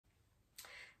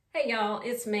Hey y'all,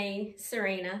 it's me,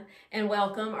 Serena, and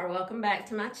welcome back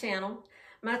to my channel.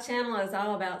 My channel is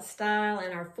all about style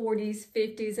in our 40s,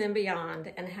 50s, and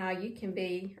beyond, and how you can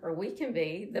be, or we can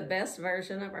be, the best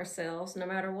version of ourselves no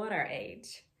matter what our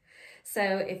age. So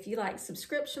if you like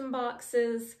subscription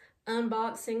boxes,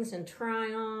 unboxings and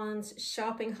try-ons,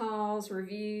 shopping hauls,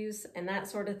 reviews, and that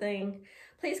sort of thing,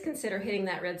 please consider hitting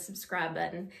that red subscribe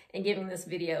button and giving this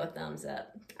video a thumbs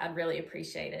up. I'd really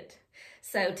appreciate it.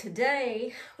 So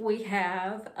today we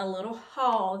have a little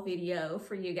haul video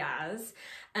for you guys.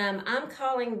 I'm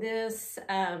calling this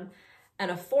an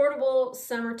affordable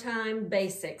summertime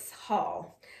basics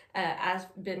haul. I've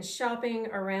been shopping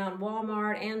around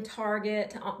Walmart and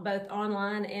Target, both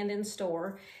online and in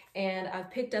store, and I've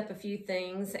picked up a few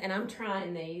things, and I'm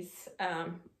trying these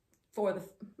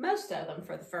most of them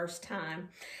for the first time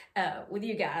with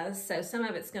you guys. So some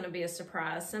of it's going to be a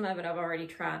surprise. Some of it I've already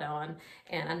tried on,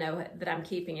 and I know that I'm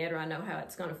keeping it, or I know how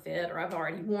it's going to fit, or I've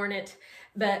already worn it.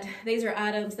 But these are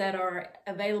items that are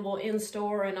available in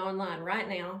store and online right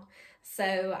now.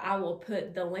 So I will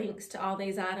put the links to all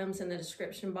these items in the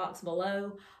description box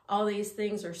below. All these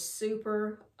things are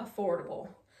super affordable.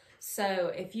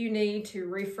 So if you need to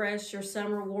refresh your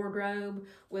summer wardrobe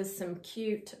with some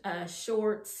cute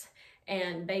shorts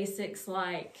and basics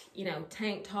like, you know,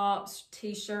 tank tops,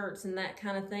 t-shirts, and that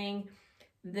kind of thing,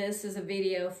 this is a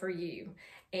video for you.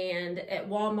 And at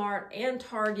Walmart and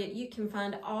Target, you can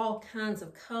find all kinds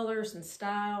of colors and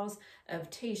styles of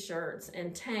t-shirts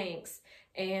and tanks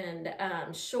and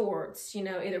shorts, you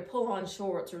know, either pull-on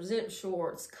shorts or zip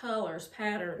shorts, colors,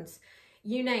 patterns,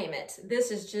 you name it.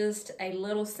 This is just a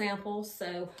little sample,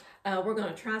 so we're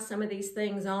going to try some of these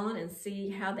things on and see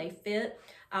how they fit.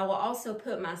 I will also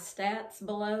put my stats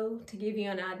below to give you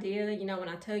an idea. You know, when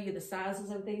I tell you the sizes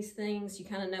of these things, you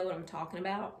kind of know what I'm talking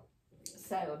about.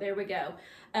 So there we go.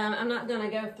 I'm not going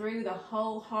to go through the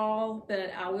whole haul,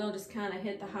 but I will just kind of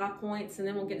hit the high points, and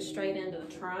then we'll get straight into the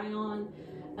try-on.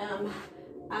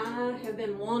 I have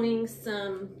been wanting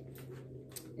some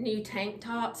new tank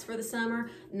tops for the summer,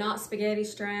 not spaghetti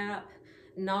strap,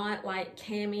 not like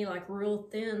cami, like real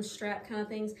thin strap kind of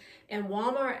things. And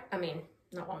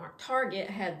Target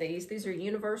had these. These are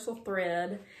universal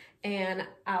thread, and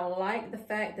I like the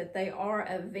fact that they are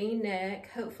a V-neck.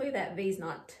 Hopefully that V's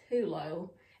not too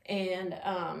low. And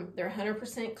they're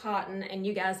 100% cotton, and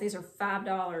you guys, these are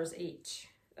 $5 each.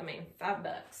 I mean,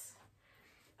 $5.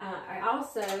 I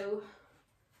also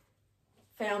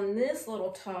found this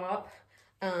little top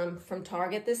from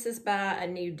Target. This is by A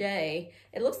New Day.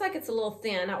 It looks like it's a little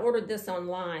thin. I ordered this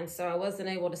online, so I wasn't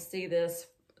able to see this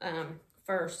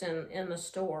first in the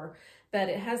store, but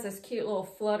it has this cute little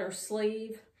flutter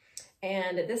sleeve,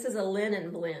 and this is a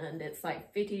linen blend. It's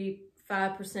like 55%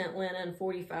 linen,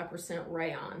 45%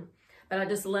 rayon, but I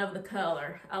just love the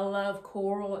color. I love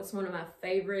coral. It's one of my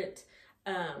favorite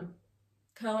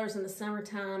colors in the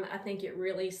summertime. I think it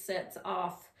really sets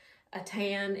off a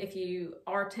tan. If you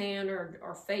are tan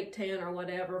or fake tan or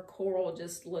whatever, coral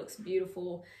just looks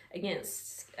beautiful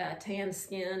against tan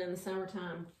skin in the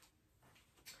summertime.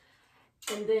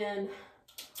 And then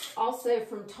also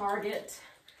from Target,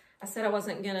 I said I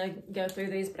wasn't gonna go through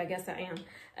these, but I guess I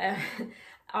am.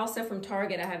 Also from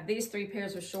Target, I have these 3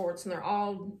 pairs of shorts, and they're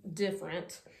all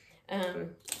different.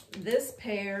 This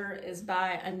pair is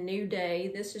by A New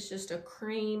Day. This is just a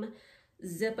cream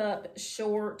zip-up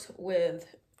short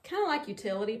with kind of like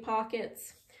utility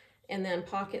pockets, and then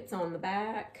pockets on the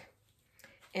back.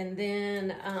 And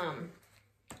then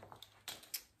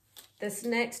this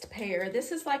next pair,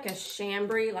 this is like a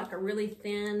chambray, like a really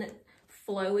thin,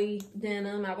 flowy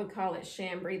denim. I would call it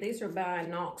chambray. These are by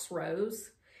Knox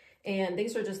Rose, and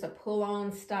these are just a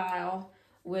pull-on style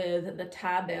with the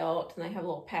tie belt, and they have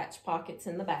little patch pockets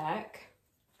in the back.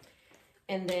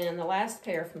 And then the last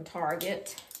pair from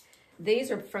Target, these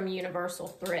are from Universal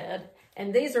Thread,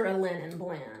 and these are a linen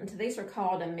blend. These are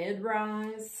called a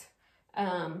mid-rise.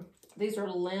 These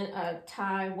are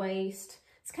tie waist.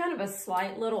 It's kind of a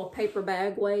slight little paper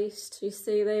bag waist, you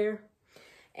see there.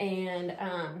 And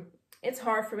it's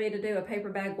hard for me to do a paper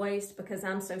bag waist because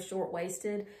I'm so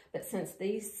short-waisted, but since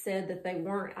these said that they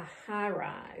weren't a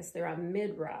high-rise, they're a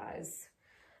mid-rise,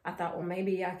 I thought, well,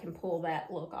 maybe I can pull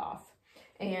that look off.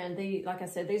 And like I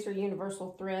said, these are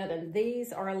universal thread, and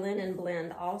these are a linen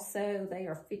blend also. They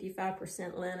are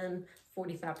 55% linen,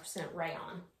 45%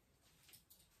 rayon.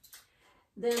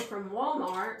 Then from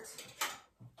Walmart,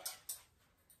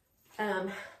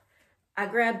 I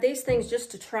grabbed these things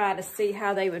just to try to see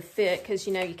how they would fit, because,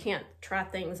 you know, you can't try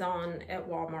things on at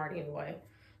Walmart anyway,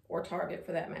 or Target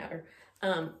for that matter.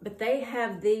 But they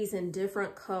have these in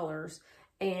different colors,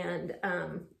 and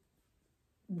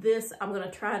this, I'm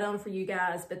gonna try it on for you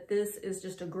guys, but this is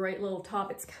just a great little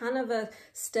top. It's kind of a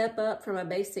step up from a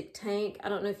basic tank. I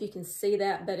don't know if you can see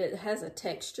that, but it has a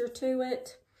texture to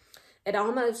it. It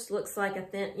almost looks like a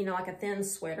thin, you know, like a thin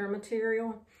sweater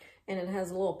material, and it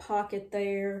has a little pocket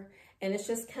there, and it's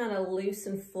just kind of loose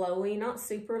and flowy, not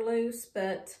super loose,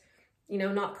 but you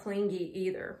know, not clingy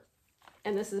either.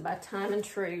 And this is by Time and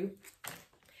Tru.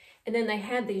 And then they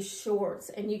had these shorts,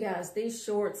 and you guys, these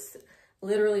shorts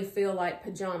literally feel like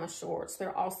pajama shorts.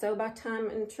 They're also by Time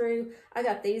and Tru. I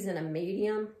got these in a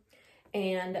medium,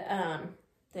 and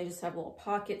they just have little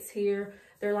pockets here.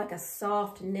 They're like a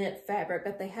soft knit fabric,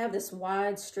 but they have this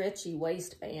wide, stretchy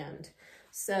waistband.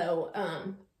 So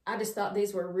I just thought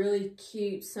these were really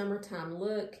cute summertime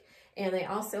look. And they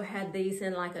also had these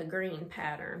in like a green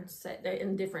pattern, so they're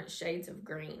in different shades of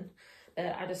green.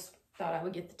 But I just thought I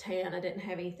would get the tan. I didn't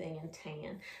have anything in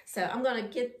tan. So I'm gonna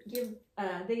give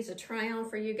these a try on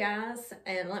for you guys,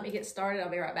 and let me get started. I'll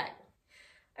be right back.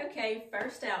 Okay,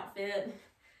 first outfit.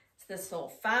 It's this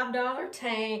little $5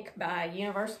 tank by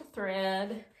Universal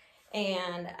Thread,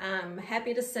 and I'm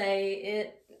happy to say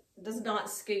it does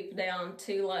not scoop down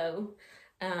too low.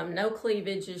 No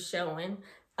cleavage is showing.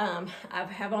 I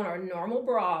have on a normal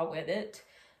bra with it.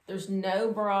 There's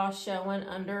no bra showing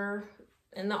under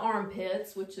in the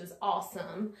armpits, which is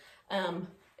awesome.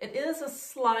 It is a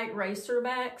slight racer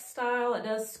back style. It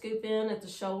does scoop in at the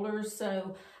shoulders,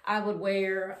 so I would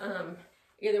wear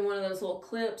either one of those little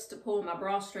clips to pull my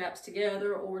bra straps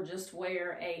together, or just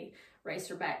wear a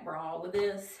racer back bra with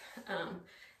this,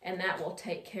 and that will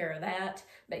take care of that.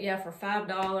 But yeah, for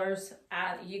 $5,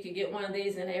 you could get one of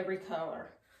these in every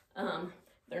color.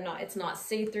 It's not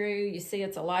see-through. You see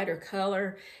it's a lighter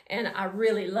color, and I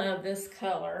really love this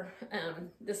color.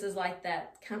 This is like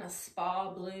that kind of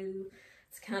spa blue.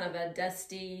 It's kind of a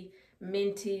dusty,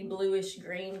 minty, bluish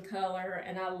green color,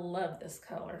 and I love this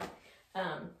color.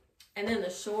 And then the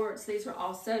shorts, these are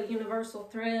also Universal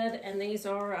Thread, and these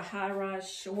are a high-rise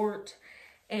short,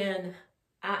 and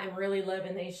I am really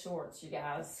loving these shorts, you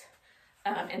guys.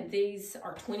 And these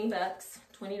are 20 bucks,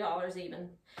 $20 even.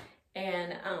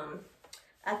 And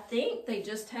I think they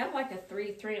just have like a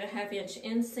 3.5 inch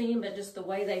inseam, but just the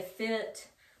way they fit,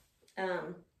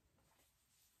 the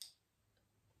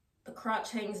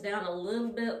crotch hangs down a little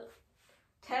bit,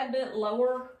 tad bit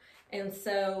lower, and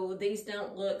so these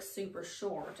don't look super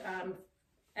short. I'm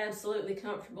absolutely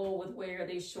comfortable with where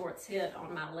these shorts hit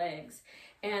on my legs,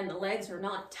 and the legs are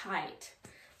not tight,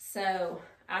 so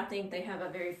I think they have a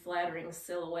very flattering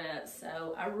silhouette.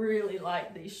 So I really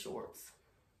like these shorts.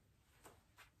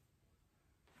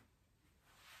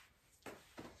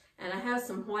 And I have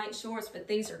some white shorts, but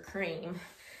these are cream.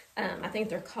 I think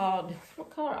they're called, what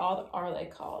color are they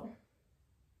called?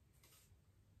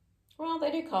 Well,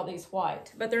 they do call these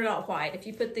white, but they're not white. If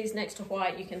you put these next to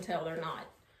white, you can tell they're not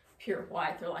pure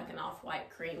white. They're like an off-white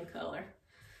cream color.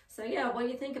 So yeah, what do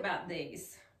you think about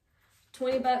these?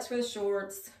 20 bucks for the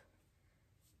shorts,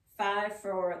 $5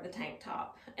 for the tank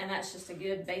top, and that's just a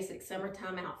good basic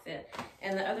summertime outfit.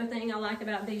 And the other thing I like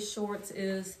about these shorts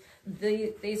is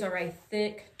these are a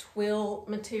thick twill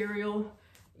material.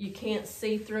 You can't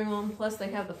see through them. Plus they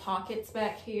have the pockets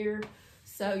back here,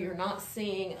 so you're not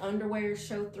seeing underwear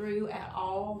show through at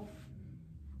all.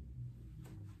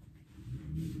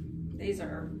 These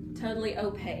are totally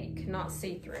opaque, not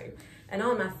see-through. And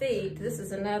on my feet, this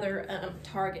is another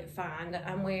Target find.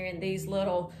 I'm wearing these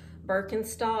little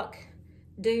Birkenstock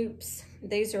dupes.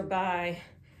 These are by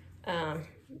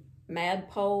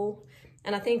Madpole,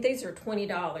 and I think these are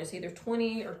 $20, either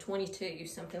 20 or 22,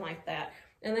 something like that.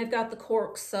 And they've got the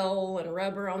cork sole and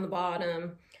rubber on the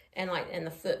bottom, and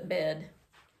the footbed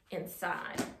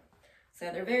inside.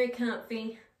 So they're very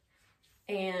comfy,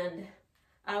 and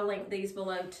I'll link these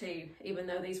below too. Even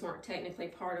though these weren't technically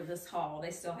part of this haul,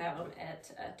 they still have them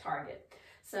at Target.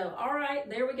 So, all right,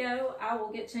 there we go. I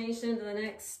will get changed into the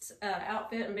next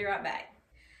outfit and be right back.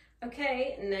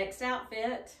 Okay, next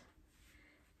outfit.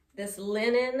 This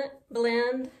linen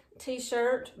blend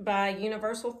t-shirt by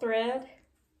Universal Thread.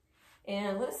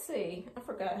 And let's see, I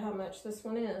forgot how much this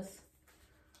one is.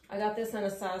 I got this in a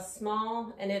size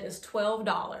small, and it is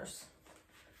 $12.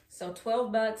 So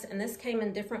 12 bucks, and this came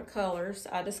in different colors.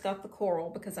 I just got the coral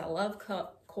because I love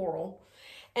coral.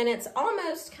 And it's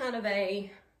almost kind of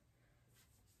a,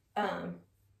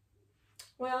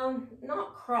 well,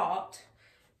 not cropped,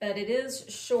 but it is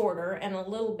shorter and a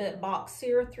little bit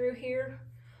boxier through here.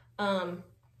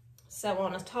 So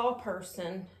on a tall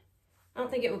person, I don't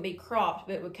think it would be cropped,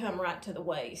 but it would come right to the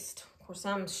waist. Of course,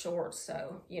 I'm short,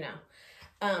 so, you know.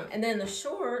 And then the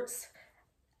shorts,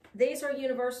 these are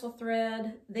Universal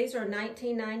Thread. These are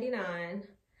 $19.99.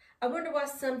 I wonder why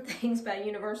some things by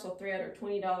Universal Thread are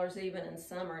 $20 even and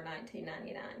some are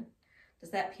 $19.99.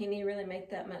 Does that penny really make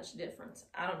that much difference?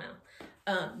 I don't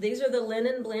know. These are the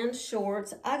linen blend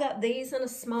shorts. I got these in a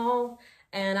small,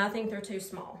 and I think they're too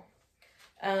small.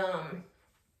 I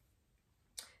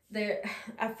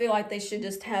feel like they should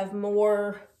just have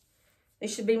more, they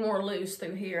should be more loose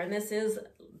through here. And this is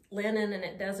linen and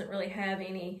it doesn't really have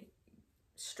any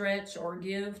stretch or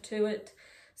give to it.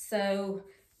 So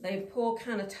they pull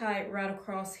kind of tight right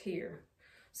across here.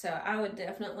 So I would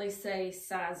definitely say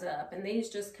size up. And these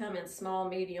just come in small,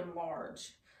 medium,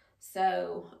 large.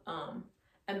 So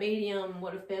a medium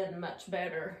would have been much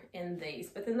better in these.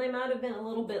 But then they might have been a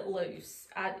little bit loose.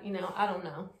 I don't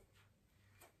know.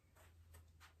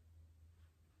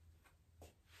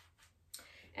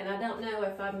 And I don't know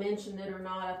if I mentioned it or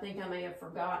not. I think I may have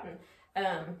forgotten.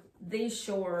 These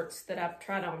shorts that I've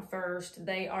tried on first,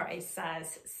 they are a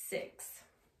size 6.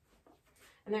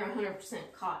 And they're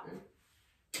 100% cotton.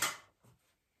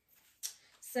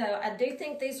 So I do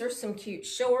think these are some cute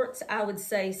shorts. I would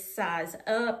say size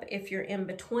up if you're in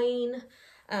between.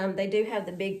 They do have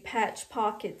the big patch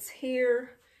pockets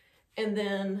here. And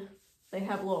then they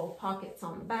have little pockets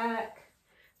on the back.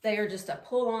 They are just a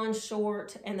pull-on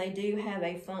short, and they do have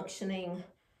a functioning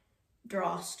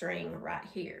drawstring right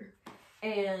here.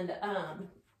 And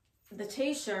the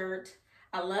t-shirt,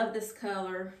 I love this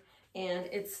color, and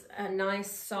it's a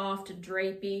nice, soft,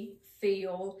 drapey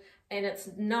feel. And it's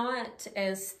not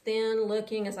as thin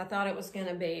looking as I thought it was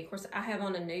gonna be. Of course, I have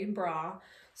on a nude bra,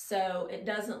 so it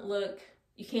doesn't look,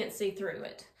 you can't see through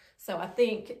it. So I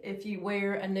think if you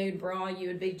wear a nude bra, you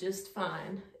would be just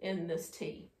fine in this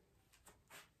tee.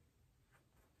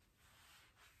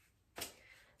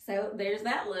 So there's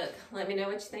that look. Let me know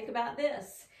what you think about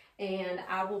this. And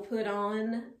I will put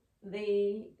on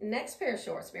the next pair of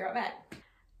shorts. Be right back.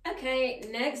 Okay,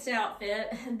 next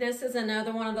outfit. This is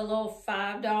another one of the little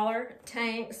 $5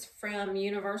 tanks from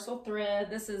Universal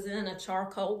Thread. This is in a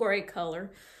charcoal gray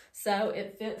color. So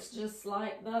it fits just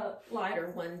like the lighter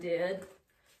one did.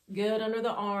 Good under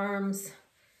the arms.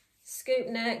 Scoop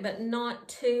neck, but not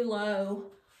too low.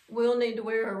 Will need to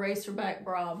wear a racerback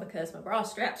bra because my bra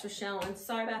straps are showing.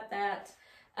 Sorry about that.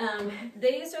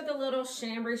 These are the little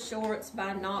chambray shorts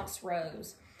by Knox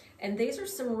Rose. And these are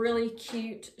some really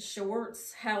cute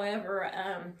shorts. However,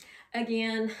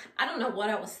 again, I don't know what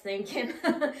I was thinking,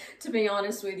 to be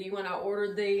honest with you, when I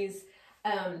ordered these.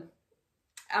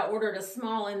 I ordered a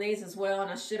small in these as well,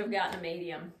 and I should have gotten a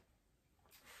medium.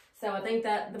 So I think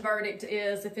that the verdict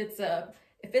is if it's a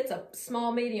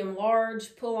small, medium,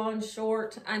 large pull-on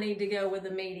short, I need to go with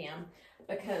a medium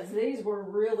because these were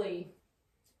really,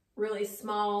 really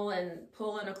small and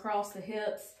pulling across the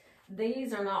hips.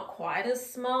 These are not quite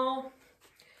as small,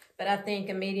 but I think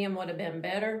a medium would have been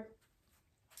better.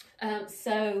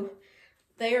 So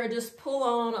they are just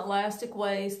pull-on elastic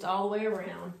waist all the way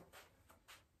around.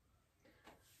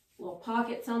 Little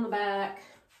pockets on the back.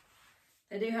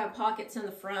 They do have pockets in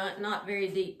the front, not very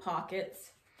deep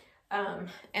pockets. And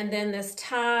then this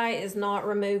tie is not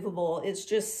removable. It's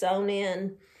just sewn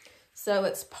in, so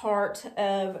it's part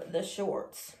of the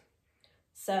shorts.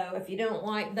 So if you don't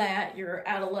like that, you're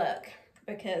out of luck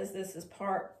because this is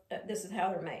how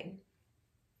they're made.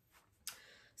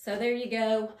 So there you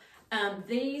go.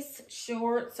 These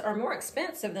shorts are more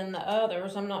expensive than the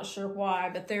others. I'm not sure why,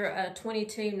 but they're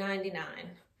 $22.99.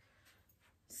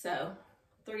 So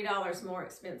 $3 more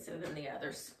expensive than the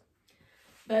others.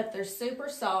 But they're super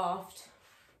soft.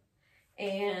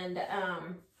 And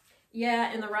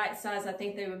yeah, in the right size, I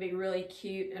think they would be really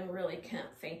cute and really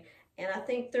comfy. And I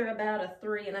think they're about a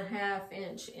 3.5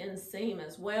 inch inseam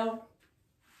as well.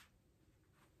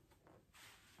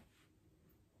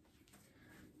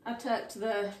 I tucked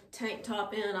the tank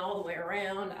top in all the way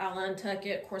around. I'll untuck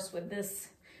it, of course, with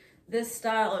this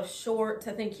style of shorts.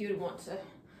 I think you would want to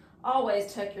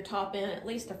always tuck your top in, at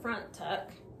least a front tuck.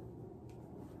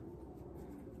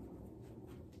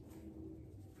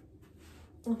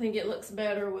 I think it looks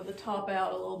better with the top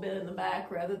out a little bit in the back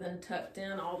rather than tucked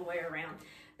in all the way around.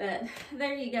 But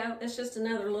there you go. It's just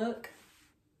another look.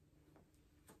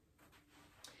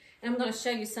 And I'm going to show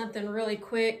you something really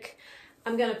quick.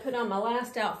 I'm going to put on my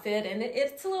last outfit, and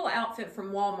it's a little outfit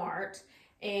from Walmart.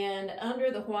 And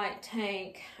under the white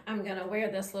tank, I'm going to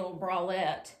wear this little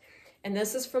bralette. And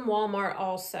this is from Walmart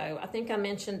also. I think I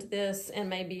mentioned this and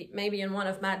maybe in one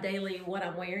of my daily what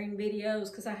I'm wearing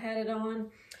videos because I had it on.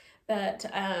 But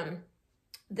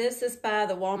this is by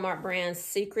the Walmart brand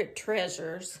Secret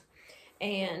Treasures.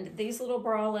 And these little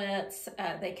bralettes,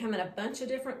 they come in a bunch of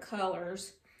different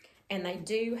colors. And they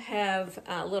do have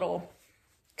little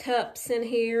cups in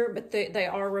here, but they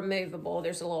are removable.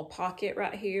 There's a little pocket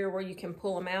right here where you can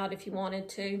pull them out if you wanted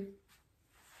to.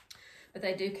 But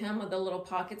they do come with the little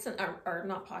pockets, or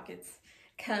not pockets,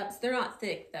 cups. They're not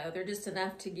thick though. They're just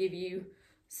enough to give you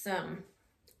some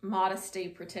modesty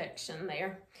protection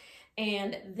there.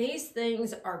 And these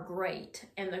things are great.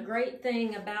 And the great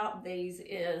thing about these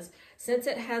is, since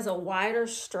it has a wider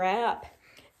strap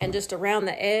and just around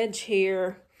the edge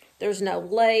here, there's no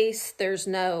lace, there's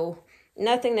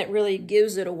nothing that really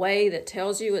gives it away that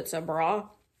tells you it's a bra.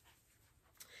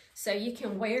 So you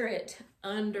can wear it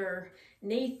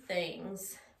underneath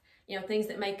things, you know, things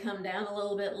that may come down a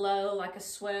little bit low, like a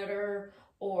sweater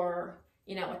or,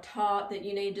 you know, a top that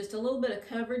you need just a little bit of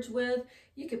coverage with.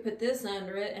 You could put this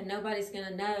under it and nobody's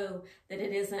gonna know that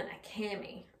it isn't a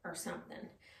cami or something,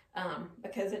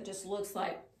 because it just looks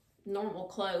like normal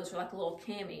clothes or like a little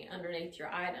cami underneath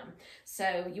your item.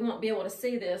 So you won't be able to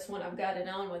see this when I've got it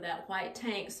on with that white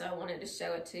tank, so I wanted to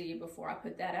show it to you before I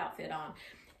put that outfit on.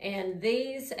 And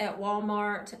these at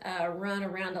Walmart run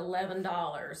around $11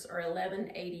 or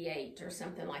 $11.88 or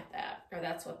something like that, or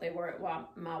that's what they were at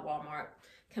my Walmart.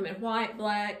 Come in white,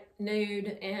 black,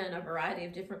 nude, and a variety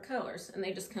of different colors, and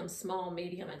they just come small,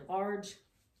 medium, and large.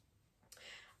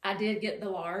 I did get the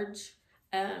large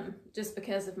just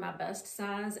because of my bust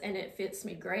size, and it fits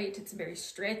me great. It's very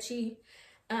stretchy,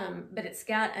 but it's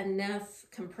got enough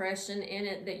compression in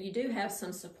it that you do have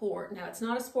some support. Now, it's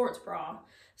not a sports bra,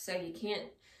 so you can't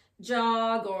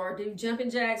jog or do jumping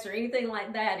jacks or anything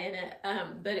like that in it,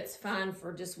 but it's fine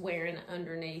for just wearing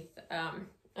underneath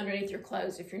your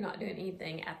clothes if you're not doing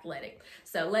anything athletic.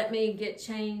 So let me get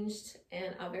changed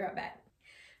and I'll be right back.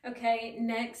 Okay,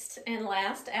 next and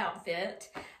last outfit.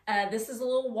 This is a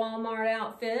little Walmart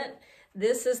outfit.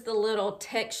 This is the little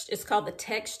it's called the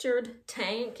Textured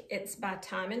Tank. It's by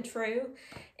Time and Tru,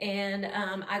 and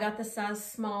I got the size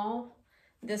small.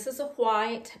 This is a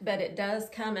white, but it does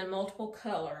come in multiple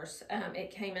colors.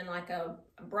 It came in like a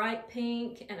bright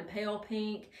pink and a pale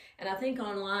pink, and I think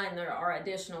online there are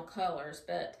additional colors,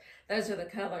 but those are the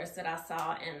colors that I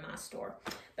saw in my store.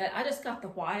 But I just got the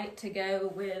white to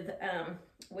go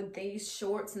with these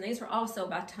shorts, and these were also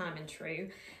by Time and Tru.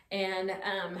 And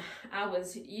I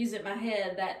was using my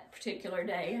head that particular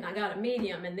day, and I got a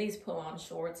medium in these pull-on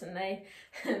shorts, and they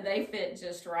fit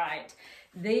just right.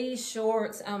 These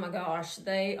shorts, oh my gosh,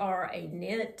 they are a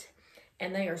knit,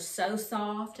 and they are so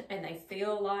soft, and they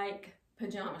feel like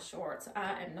pajama shorts.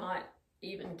 I am not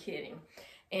even kidding.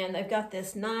 And they've got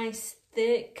this nice,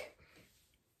 thick,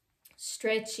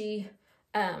 stretchy,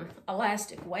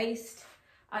 elastic waist.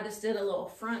 I just did a little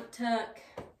front tuck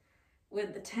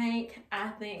with the tank. I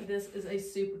think this is a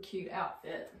super cute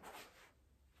outfit.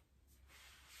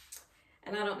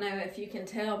 And I don't know if you can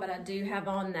tell, but I do have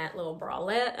on that little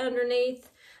bralette underneath.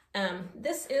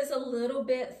 This is a little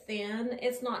bit thin.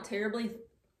 It's not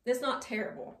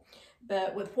terrible,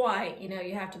 but with white, you know,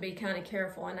 you have to be kind of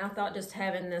careful. And I thought just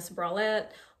having this bralette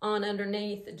on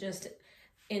underneath just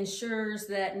ensures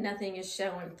that nothing is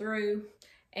showing through.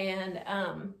 And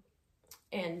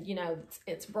you know,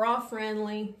 it's bra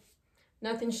friendly.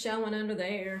 Nothing's showing under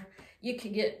there. You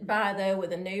could get by though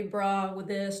with a nude bra with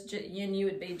this, and you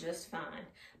would be just fine.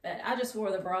 But I just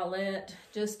wore the bralette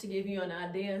just to give you an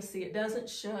idea. See, it doesn't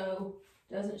show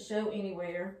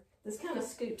anywhere. This kind of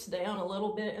scoops down a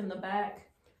little bit in the back.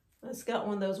 It's got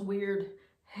one of those weird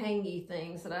hangy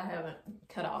things that I haven't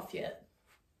cut off yet.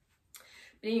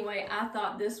 But anyway, I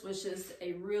thought this was just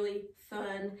a really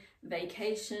fun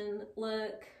vacation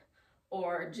look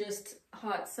or just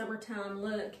hot summertime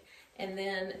look. And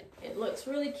then it looks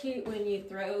really cute when you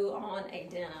throw on a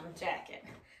denim jacket.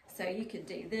 So you could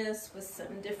do this with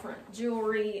some different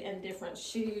jewelry and different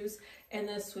shoes, and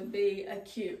this would be a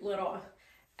cute little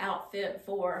outfit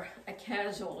for a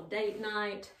casual date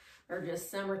night or just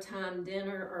summertime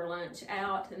dinner or lunch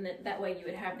out. And that way you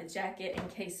would have the jacket in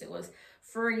case it was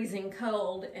freezing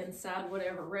cold inside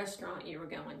whatever restaurant you were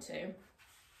going to.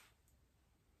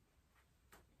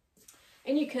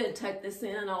 And you could tuck this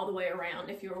in all the way around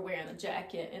if you were wearing a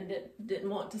jacket and didn't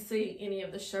want to see any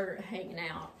of the shirt hanging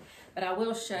out. But I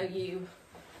will show you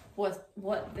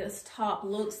what this top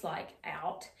looks like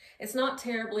out. It's not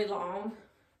terribly long.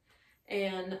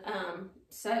 And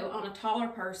so on a taller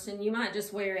person, you might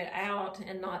just wear it out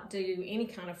and not do any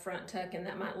kind of front tuck, and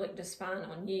that might look just fine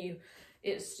on you.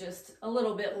 It's just a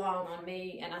little bit long on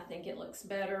me, and I think it looks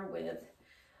better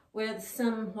with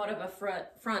somewhat of a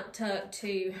front tuck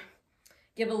to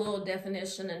give a little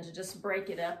definition and to just break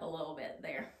it up a little bit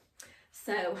there.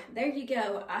 So there you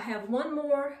go. I have one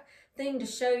more thing to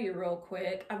show you real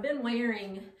quick. I've been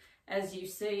wearing, as you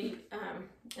see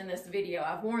in this video,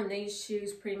 I've worn these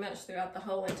shoes pretty much throughout the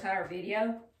whole entire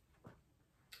video.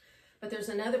 But there's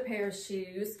another pair of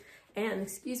shoes, and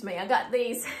excuse me, I got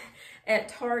these at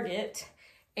Target,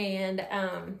 and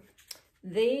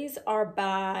these are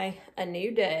by A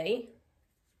New Day.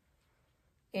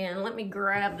 And let me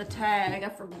grab the tag. I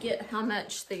forget how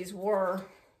much these were.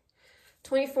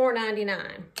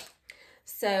 $24.99.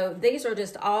 So these are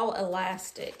just all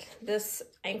elastic. This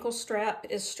ankle strap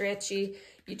is stretchy.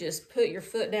 You just put your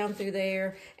foot down through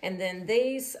there, and then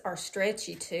these are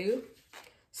stretchy too.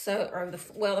 So,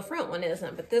 well, the front one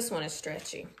isn't, but this one is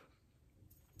stretchy.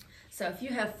 So if you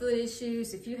have foot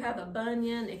issues, if you have a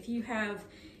bunion, if you have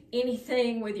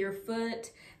anything with your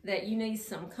foot that you need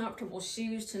some comfortable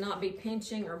shoes to not be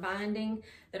pinching or binding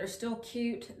that are still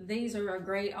cute, these are a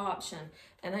great option.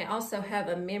 And they also have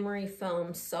a memory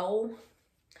foam sole.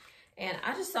 And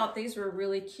I just thought these were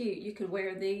really cute. You could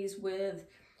wear these with,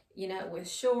 you know, with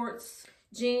shorts,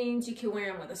 jeans. You could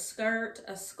wear them with a skirt,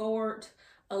 a skirt,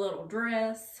 a little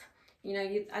dress. You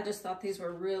know, I just thought these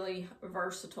were really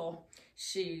versatile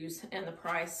shoes, and the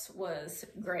price was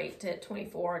great at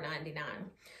 $24.99.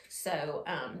 So,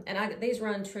 and these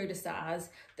run true to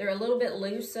size. They're a little bit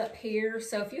loose up here,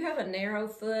 so if you have a narrow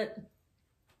foot,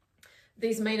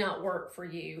 these may not work for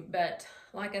you. But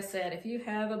like I said, if you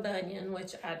have a bunion,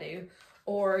 which I do,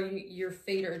 or your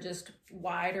feet are just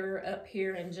wider up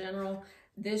here in general,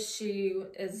 this shoe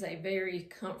is a very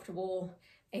comfortable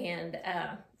and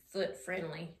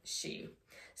foot-friendly shoe.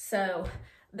 So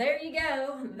there you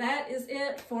go. That is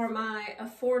it for my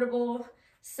affordable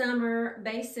summer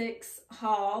basics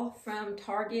haul from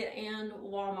Target and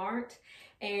Walmart.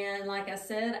 And like I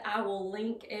said, I will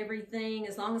link everything,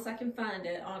 as long as I can find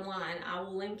it online, I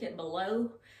will link it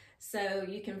below so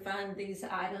you can find these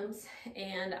items,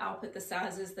 and I'll put the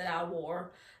sizes that I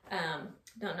wore.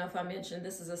 Don't know if I mentioned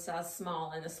this is a size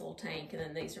small in this little tank, and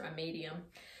then these are a medium.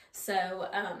 So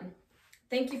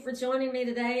thank you for joining me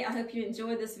today. I hope you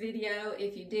enjoyed this video.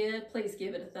 If you did, please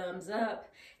give it a thumbs up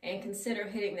and consider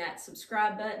hitting that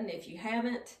subscribe button if you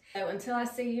haven't. So until I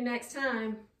see you next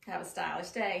time, have a stylish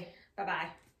day.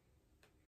 Bye-bye.